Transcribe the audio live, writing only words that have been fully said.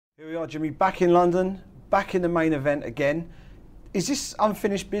Here we are, Jimmy, back in London, back in the main event again. Is this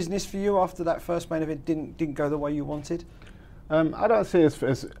unfinished business for you after that first main event didn't go the way you wanted? I don't see it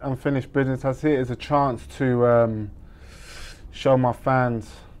as unfinished business. I see it as a chance to show my fans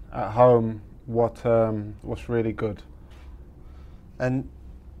at home what's really good. And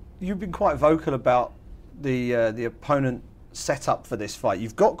you've been quite vocal about the opponent setup for this fight.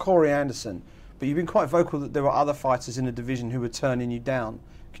 You've got Corey Anderson, but you've been quite vocal that there were other fighters in the division who were turning you down.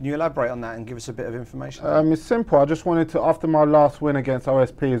 Can you elaborate on that and give us a bit of information? It's simple. I just wanted to, after my last win against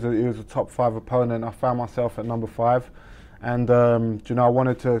OSP, it was a top 5 opponent. I found myself at number 5, and I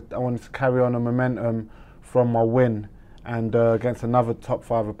wanted to carry on the momentum from my win and against another top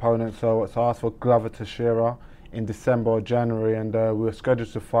 5 opponent. So I asked for Glover Teixeira in December or January, and we were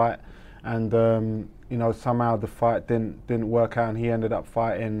scheduled to fight, and somehow the fight didn't work out, and he ended up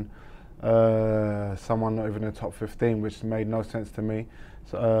fighting someone not even in the top 15, which made no sense to me.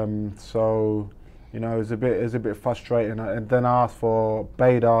 So it was a bit frustrating. And then I asked for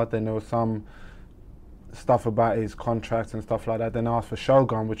Bader. Then there was some stuff about his contracts and stuff like that. Then I asked for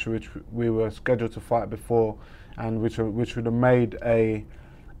Shogun, which we were scheduled to fight before, and which would have made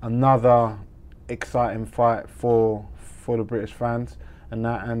another exciting fight for the British fans. And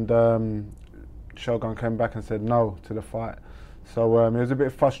Shogun came back and said no to the fight. So it was a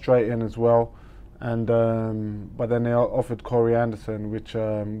bit frustrating as well. And but then they offered Corey Anderson, which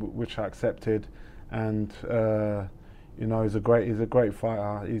I accepted, and he's a great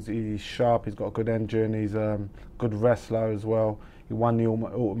fighter. He's sharp. He's got a good engine. He's a good wrestler as well. He won the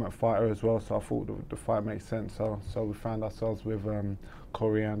Ultimate Fighter as well. So I thought the fight made sense. So we found ourselves with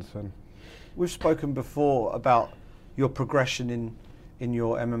Corey Anderson. We've spoken before about your progression in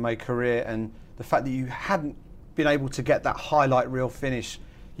your MMA career and the fact that you hadn't been able to get that highlight reel finish.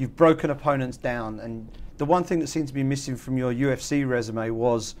 You've broken opponents down, and the one thing that seemed to be missing from your UFC resume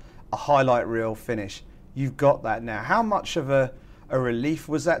was a highlight reel finish. You've got that now. How much of a relief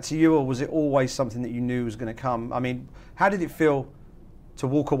was that to you, or was it always something that you knew was going to come? I mean, how did it feel to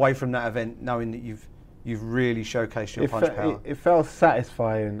walk away from that event knowing that you've really showcased your punch power? It felt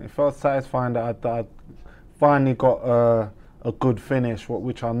satisfying. It felt satisfying that I finally got a good finish,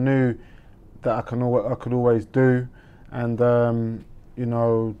 which I knew that I could always do, and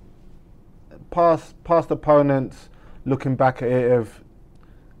past opponents looking back at it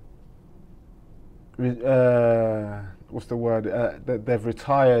they've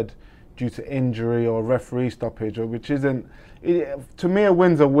retired due to injury or referee stoppage, which isn't. To me, a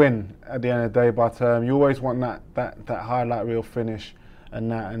win's a win at the end of the day. But you always want that highlight reel finish,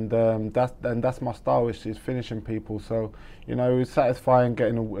 and that's my style, which is finishing people. So it was satisfying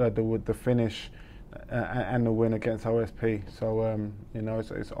getting the finish and the win against OSP. So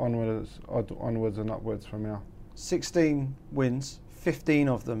it's onwards and upwards from here. 16 wins, 15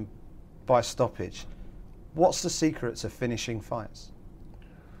 of them by stoppage. What's the secret to finishing fights?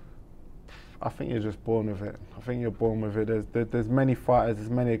 I think you're just born with it. I think you're born with it. There's many fighters, there's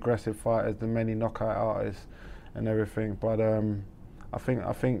many aggressive fighters, there's many knockout artists and everything. But I think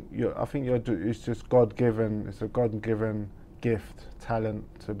it's just God-given. It's a God-given gift, talent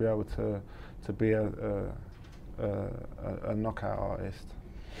to be able to be a knockout artist.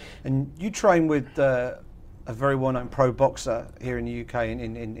 And you train with a very well-known pro boxer here in the UK,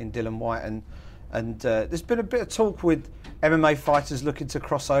 in Dylan White, and there's been a bit of talk with MMA fighters looking to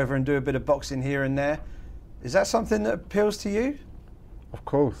cross over and do a bit of boxing here and there. Is that something that appeals to you? Of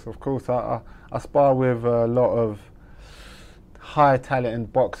course. I spar with a lot of high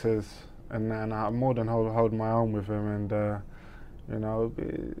talented boxers, and I more than hold my own with them, and who knows?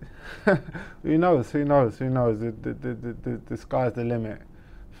 The sky's the limit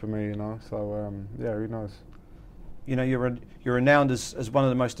for me, So who knows? You're renowned as one of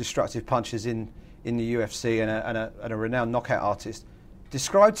the most destructive punchers in the UFC and a renowned knockout artist.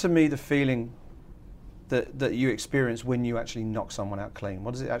 Describe to me the feeling that you experience when you actually knock someone out clean.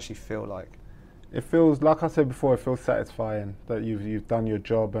 What does it actually feel like? It feels, like I said before, it feels satisfying that you've done your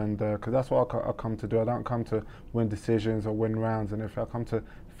job, and because that's what I come to do. I don't come to win decisions or win rounds, and if I come to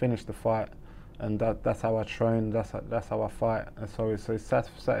finish the fight, and that's how I train, that's how I fight, and so it's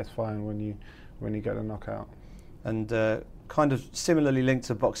satisfying when you get a knockout. And kind of similarly linked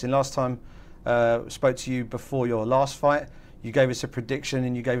to boxing, last time spoke to you before your last fight, you gave us a prediction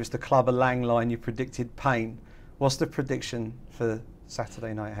and you gave us the Clubber Lang line. You predicted pain. What's the prediction for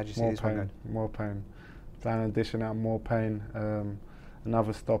Saturday night? How do you see this one going? More pain. Plan on dishing out more pain.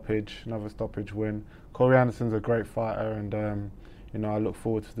 Another stoppage win. Corey Anderson's a great fighter, and I look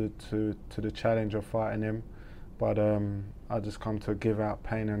forward to the challenge of fighting him. But I just come to give out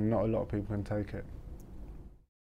pain, and not a lot of people can take it.